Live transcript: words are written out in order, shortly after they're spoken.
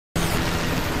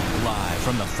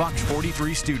from the Fox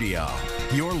 43 studio.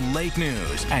 Your late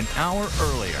news an hour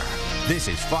earlier. This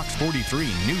is Fox 43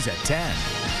 News at 10.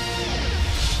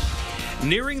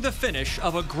 Nearing the finish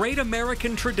of a great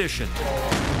American tradition.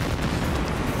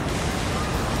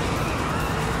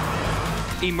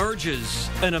 Emerges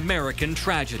an American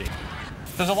tragedy.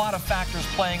 There's a lot of factors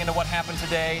playing into what happened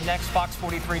today. Next, Fox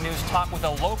 43 News talk with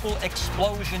a local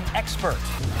explosion expert.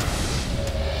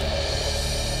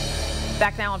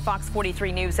 Back now on Fox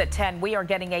 43 News at 10, we are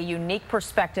getting a unique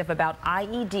perspective about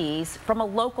IEDs from a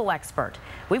local expert.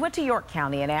 We went to York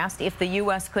County and asked if the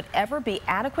U.S. could ever be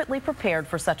adequately prepared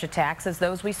for such attacks as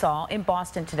those we saw in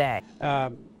Boston today.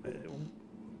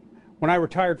 When I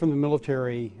retired from the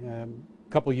military a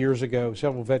couple of years ago,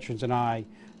 several veterans and I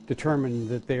determined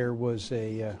that there was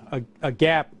a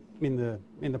gap in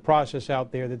the process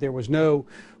out there, that there was no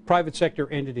private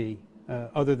sector entity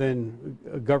other than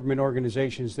government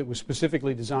organizations that was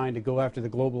specifically designed to go after the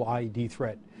global IED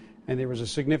threat. And there was a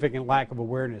significant lack of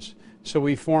awareness. So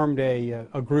we formed a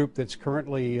group that's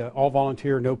currently all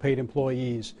volunteer, no paid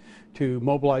employees to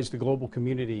mobilize the global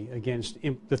community against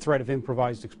the threat of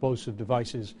improvised explosive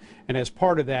devices. And as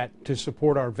part of that, to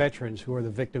support our veterans who are the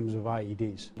victims of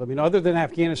IEDs. I mean, other than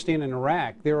Afghanistan and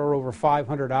Iraq, there are over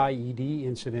 500 IED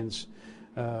incidents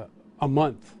a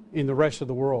month in the rest of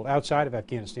the world outside of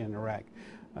Afghanistan and Iraq.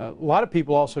 A lot of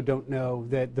people also don't know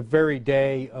that the very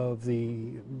day of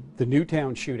the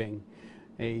Newtown shooting,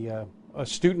 a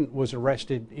student was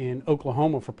arrested in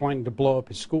Oklahoma for planning to blow up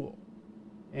his school,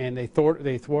 and they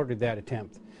thwarted that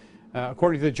attempt.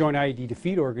 According to the Joint IED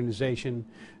Defeat Organization,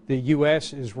 the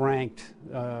U.S. is ranked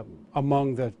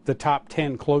among the top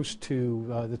 10, close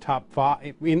to the top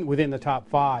 5, within the top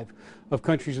 5 of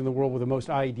countries in the world with the most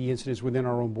IED incidents within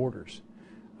our own borders.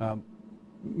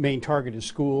 Main target is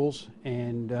schools,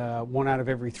 and 1 out of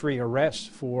every 3 arrests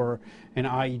for an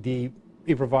IED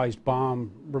improvised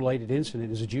bomb related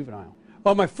incident is a juvenile.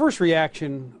 Well, my first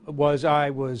reaction was I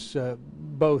was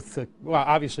both well,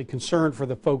 obviously concerned for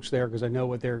the folks there because I know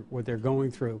what they're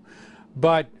going through,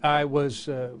 but I was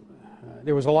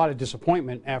there was a lot of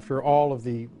disappointment after all of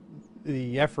the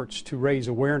efforts to raise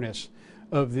awareness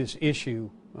of this issue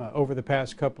over the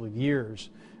past couple of years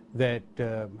that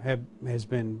has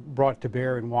been brought to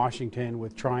bear in Washington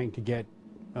with trying to get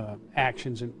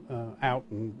actions out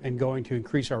and going to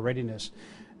increase our readiness,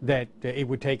 that it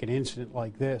would take an incident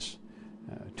like this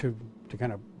to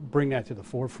kind of bring that to the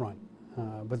forefront.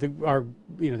 But the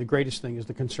greatest thing is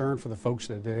the concern for the folks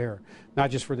that are there, not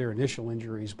just for their initial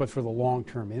injuries, but for the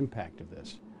long-term impact of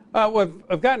this. Well,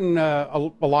 I've gotten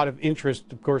a lot of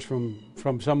interest, of course,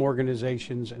 from some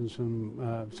organizations and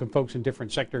some folks in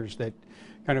different sectors that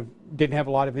kind of didn't have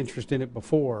a lot of interest in it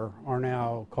before are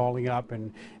now calling up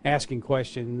and asking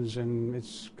questions, and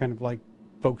it's kind of like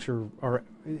folks are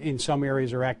in some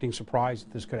areas are acting surprised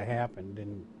that this could have happened,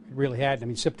 and it really hadn't. I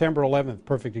mean, September 11th,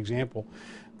 perfect example.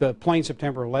 The plane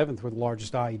September 11th were the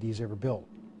largest IEDs ever built.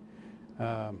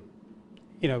 But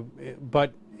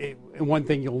one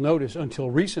thing you'll notice,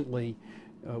 until recently,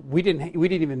 we didn't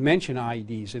even mention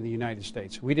IEDs in the United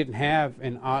States. We didn't have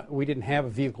a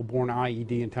vehicle-borne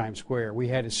IED in Times Square. We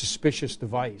had a suspicious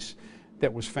device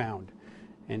that was found,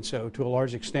 and so to a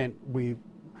large extent,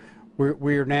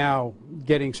 we're now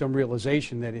getting some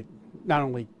realization that it not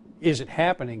only is it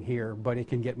happening here, but it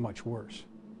can get much worse.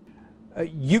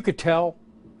 You could tell.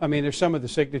 I mean, there's some of the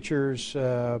signatures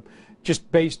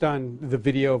just based on the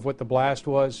video of what the blast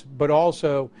was, but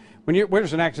also when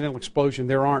there's an accidental explosion,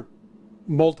 there aren't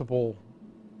multiple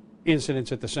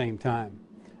incidents at the same time.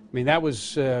 I mean, that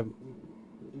was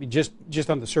just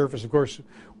on the surface. Of course,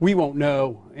 we won't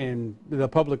know, and the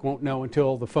public won't know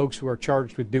until the folks who are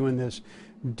charged with doing this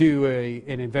do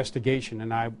an investigation.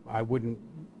 And I wouldn't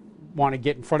want to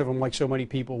get in front of them like so many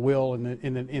people will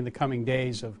in the coming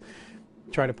days of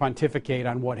try to pontificate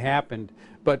on what happened.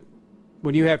 But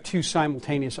when you have 2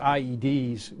 simultaneous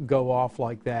IEDs go off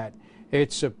like that,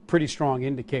 it's a pretty strong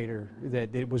indicator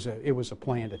that it was a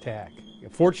planned attack.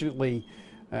 Fortunately,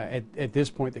 at this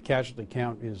point, the casualty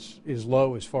count is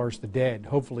low as far as the dead.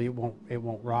 Hopefully, it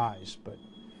won't rise, but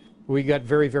we got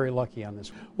very, very lucky on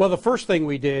this. Well, the first thing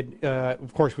we did,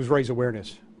 of course, was raise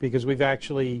awareness, because we've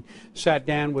actually sat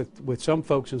down with some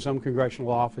folks in some congressional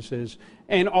offices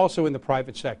and also in the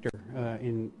private sector,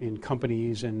 in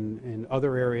companies and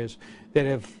other areas that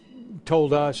have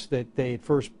told us that they at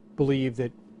first believed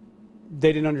that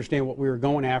they didn't understand what we were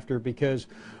going after, because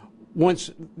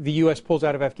once the U.S. pulls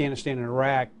out of Afghanistan and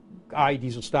Iraq,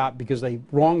 IEDs will stop because they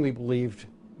wrongly believed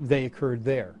they occurred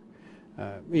there.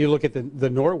 You look at the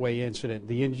Norway incident,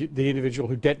 the individual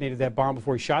who detonated that bomb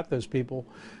before he shot those people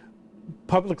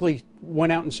publicly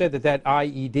went out and said that that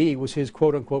IED was his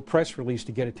quote-unquote press release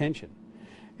to get attention.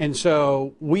 And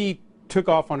so we took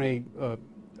off on a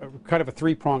kind of a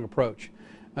three-prong approach.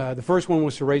 The first one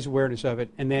was to raise awareness of it,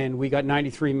 and then we got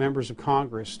 93 members of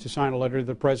Congress to sign a letter to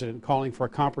the President calling for a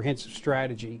comprehensive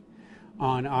strategy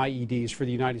on IEDs for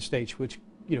the United States, which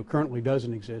currently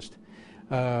doesn't exist.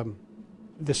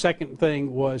 The second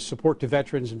thing was support to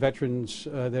veterans and veterans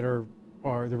that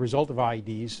are the result of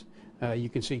IEDs. You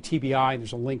can see TBI, and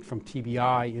there's a link from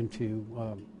TBI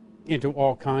into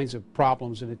all kinds of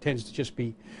problems, and it tends to just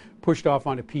be pushed off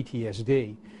onto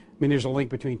PTSD. I mean, there's a link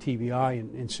between TBI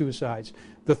and suicides.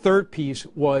 The third piece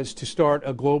was to start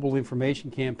a global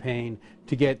information campaign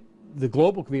to get the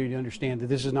global community to understand that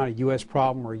this is not a U.S.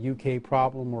 problem or a U.K.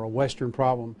 problem or a Western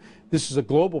problem. This is a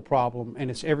global problem,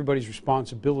 and it's everybody's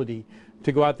responsibility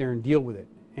to go out there and deal with it.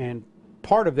 And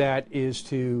part of that is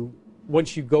to,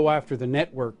 once you go after the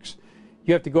networks,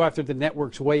 you have to go after the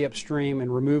networks way upstream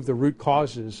and remove the root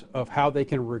causes of how they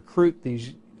can recruit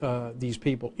these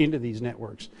people into these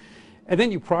networks. And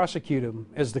then you prosecute them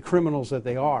as the criminals that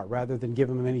they are, rather than give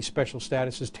them any special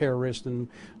status as terrorists and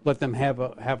let them have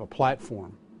a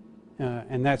platform.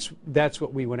 And that's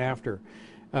what we went after.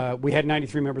 We had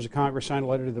 93 members of Congress sign a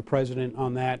letter to the President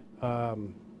on that.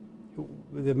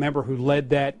 The member who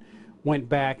led that went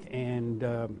back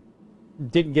and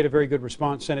didn't get a very good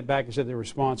response, sent it back and said the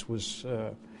response was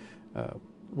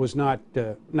not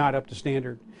up to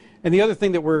standard. And the other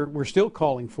thing that we're still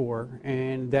calling for,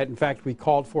 and that in fact we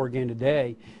called for again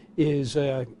today, is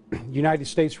a United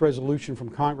States resolution from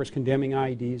Congress condemning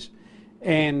IEDs,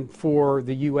 and for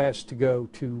the U.S. to go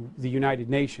to the United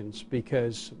Nations,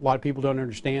 because a lot of people don't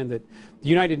understand that the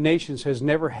United Nations has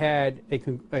never had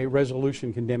a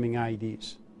resolution condemning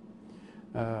IEDs.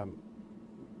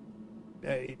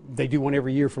 They do one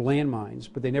every year for landmines,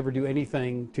 but they never do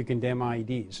anything to condemn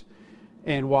IEDs.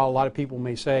 And while a lot of people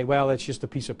may say, well, that's just a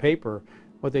piece of paper,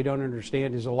 what they don't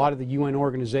understand is a lot of the UN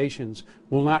organizations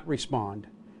will not respond.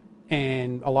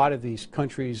 And a lot of these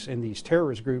countries and these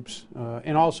terrorist groups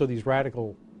and also these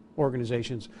radical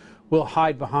organizations will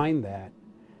hide behind that.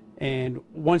 And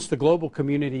once the global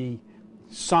community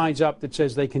signs up that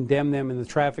says they condemn them in the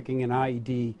trafficking in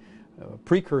IED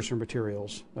precursor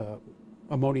materials,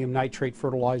 ammonium nitrate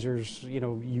fertilizers,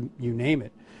 you name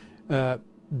it,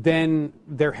 then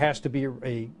there has to be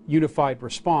a unified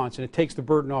response, and it takes the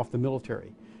burden off the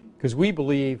military, because we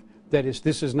believe that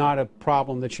this is not a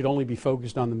problem that should only be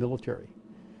focused on the military.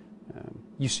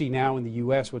 You see now in the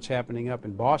U.S. what's happening up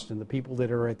in Boston. The people that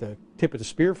are at the tip of the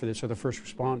spear for this are the first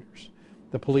responders,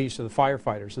 the police or the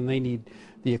firefighters, and they need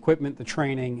the equipment, the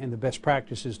training, and the best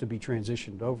practices to be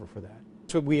transitioned over for that.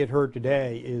 So what we had heard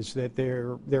today is that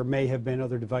there may have been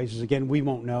other devices. Again, we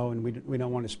won't know, and we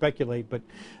don't want to speculate, but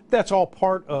that's all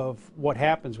part of what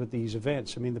happens with these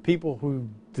events. I mean, the people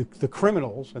the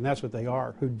criminals, and that's what they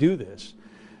are, who do this,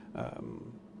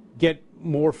 get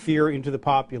more fear into the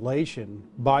population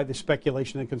by the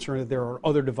speculation and concern that there are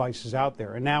other devices out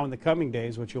there. And now in the coming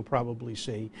days, what you'll probably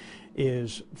see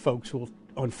is folks who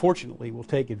unfortunately will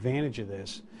take advantage of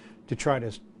this to try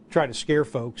to scare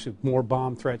folks with more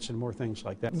bomb threats and more things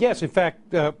like that. Yes, in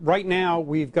fact, right now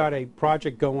we've got a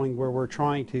project going where we're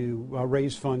trying to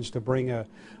raise funds to bring a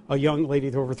young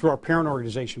lady over through our parent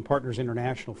organization, Partners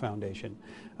International Foundation,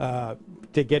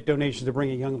 to get donations to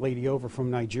bring a young lady over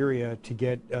from Nigeria to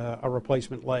get a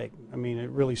replacement leg. I mean, a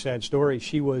really sad story.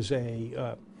 She was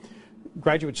a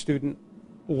graduate student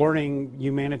learning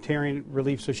humanitarian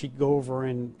relief so she could go over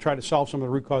and try to solve some of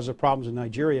the root causes of problems in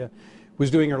Nigeria. Was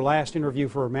doing her last interview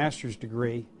for her master's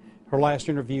degree. Her last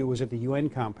interview was at the UN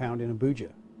compound in Abuja.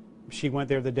 She went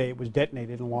there the day it was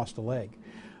detonated and lost a leg.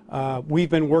 We've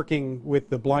been working with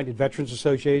the Blinded Veterans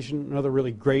Association, another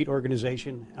really great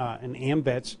organization, and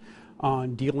AMVETS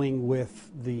on dealing with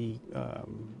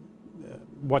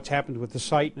what's happened with the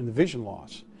sight and the vision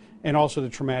loss, and also the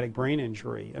traumatic brain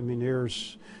injury. I mean,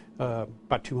 there's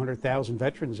about 200,000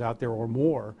 veterans out there or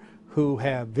more who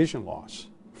have vision loss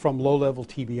from low-level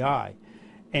TBI.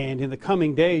 And in the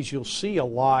coming days, you'll see a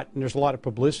lot, and there's a lot of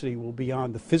publicity will be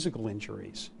on the physical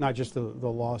injuries, not just the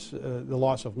loss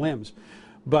of limbs.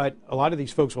 But a lot of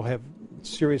these folks will have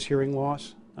serious hearing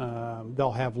loss.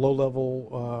 They'll have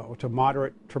low-level to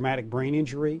moderate traumatic brain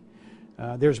injury.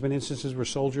 There's been instances where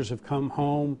soldiers have come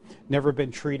home, never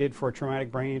been treated for a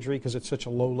traumatic brain injury because it's such a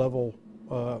low-level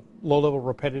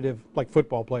repetitive, like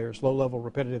football players, low-level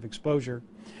repetitive exposure,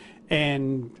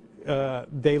 and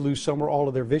they lose some or all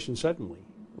of their vision suddenly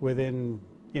within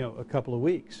a couple of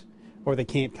weeks, or they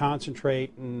can't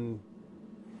concentrate, and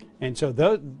so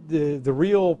the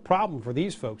real problem for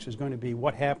these folks is going to be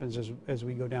what happens as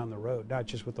we go down the road, not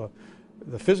just with the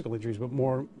physical injuries, but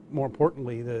more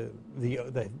importantly,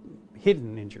 the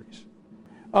hidden injuries.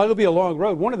 It'll be a long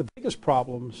road. One of the biggest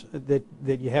problems that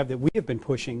you have, that we have been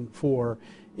pushing for,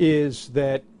 is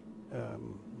that,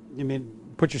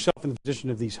 put yourself in the position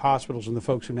of these hospitals and the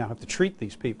folks who now have to treat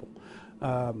these people.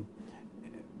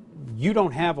 You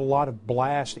don't have a lot of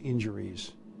blast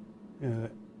injuries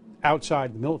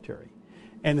outside the military.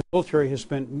 And the military has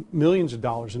spent millions of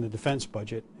dollars in the defense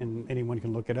budget, and anyone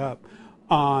can look it up,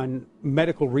 on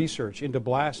medical research into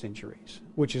blast injuries,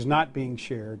 which is not being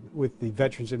shared with the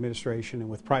Veterans Administration and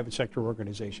with private sector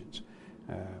organizations.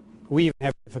 We even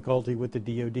have difficulty with the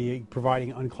DoD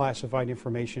providing unclassified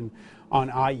information on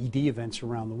IED events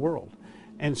around the world.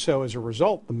 And so as a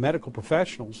result, the medical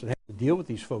professionals that have to deal with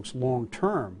these folks long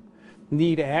term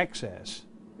need access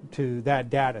to that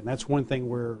data. And that's one thing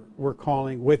we're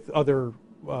calling with other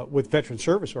with veteran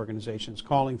service organizations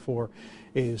calling for,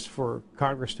 is for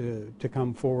Congress to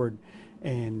come forward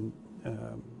and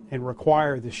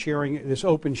require the sharing, this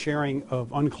open sharing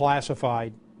of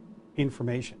unclassified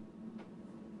information.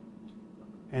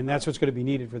 And that's what's going to be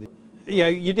needed for the. Yeah,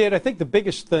 you did. I think the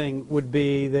biggest thing would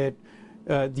be that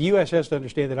the U.S. has to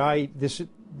understand that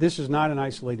this is not an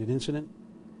isolated incident.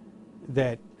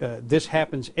 That this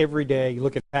happens every day. You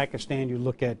look at Pakistan, you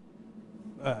look at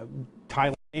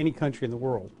Thailand, any country in the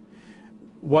world.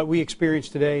 What we experience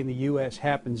today in the U.S.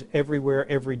 happens everywhere,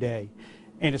 every day.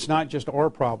 And it's not just our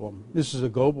problem. This is a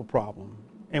global problem.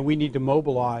 And we need to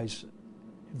mobilize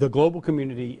the global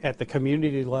community at the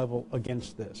community level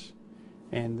against this.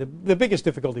 And the biggest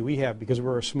difficulty we have, because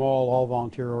we're a small,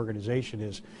 all-volunteer organization,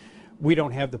 is we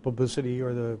don't have the publicity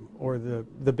or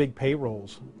the big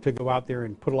payrolls to go out there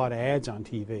and put a lot of ads on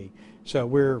TV. So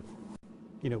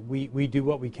we do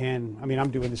what we can. I mean,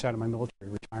 I'm doing this out of my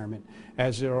military retirement,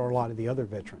 as there are a lot of the other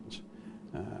veterans.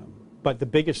 But the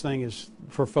biggest thing is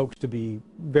for folks to be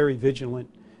very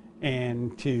vigilant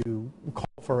and to call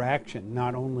for action,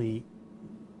 not only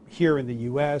here in the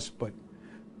U.S., but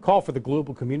call for the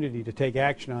global community to take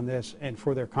action on this, and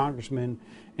for their congressmen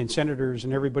and senators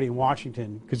and everybody in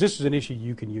Washington, because this is an issue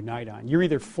you can unite on. You're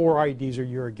either for IEDs or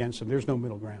you're against them. There's no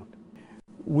middle ground.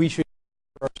 We should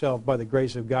ourselves, by the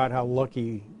grace of God, how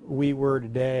lucky we were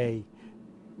today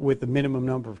with the minimum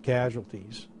number of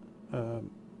casualties.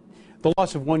 The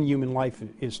loss of one human life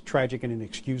is tragic and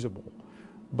inexcusable,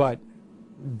 but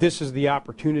this is the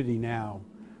opportunity now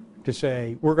to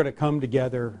say we're going to come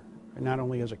together, not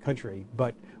only as a country,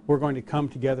 but we're going to come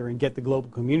together and get the global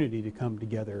community to come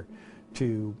together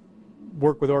to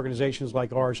work with organizations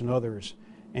like ours and others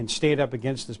and stand up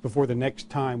against this before the next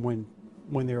time when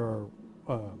there are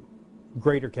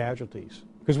greater casualties,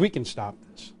 because we can stop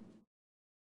this.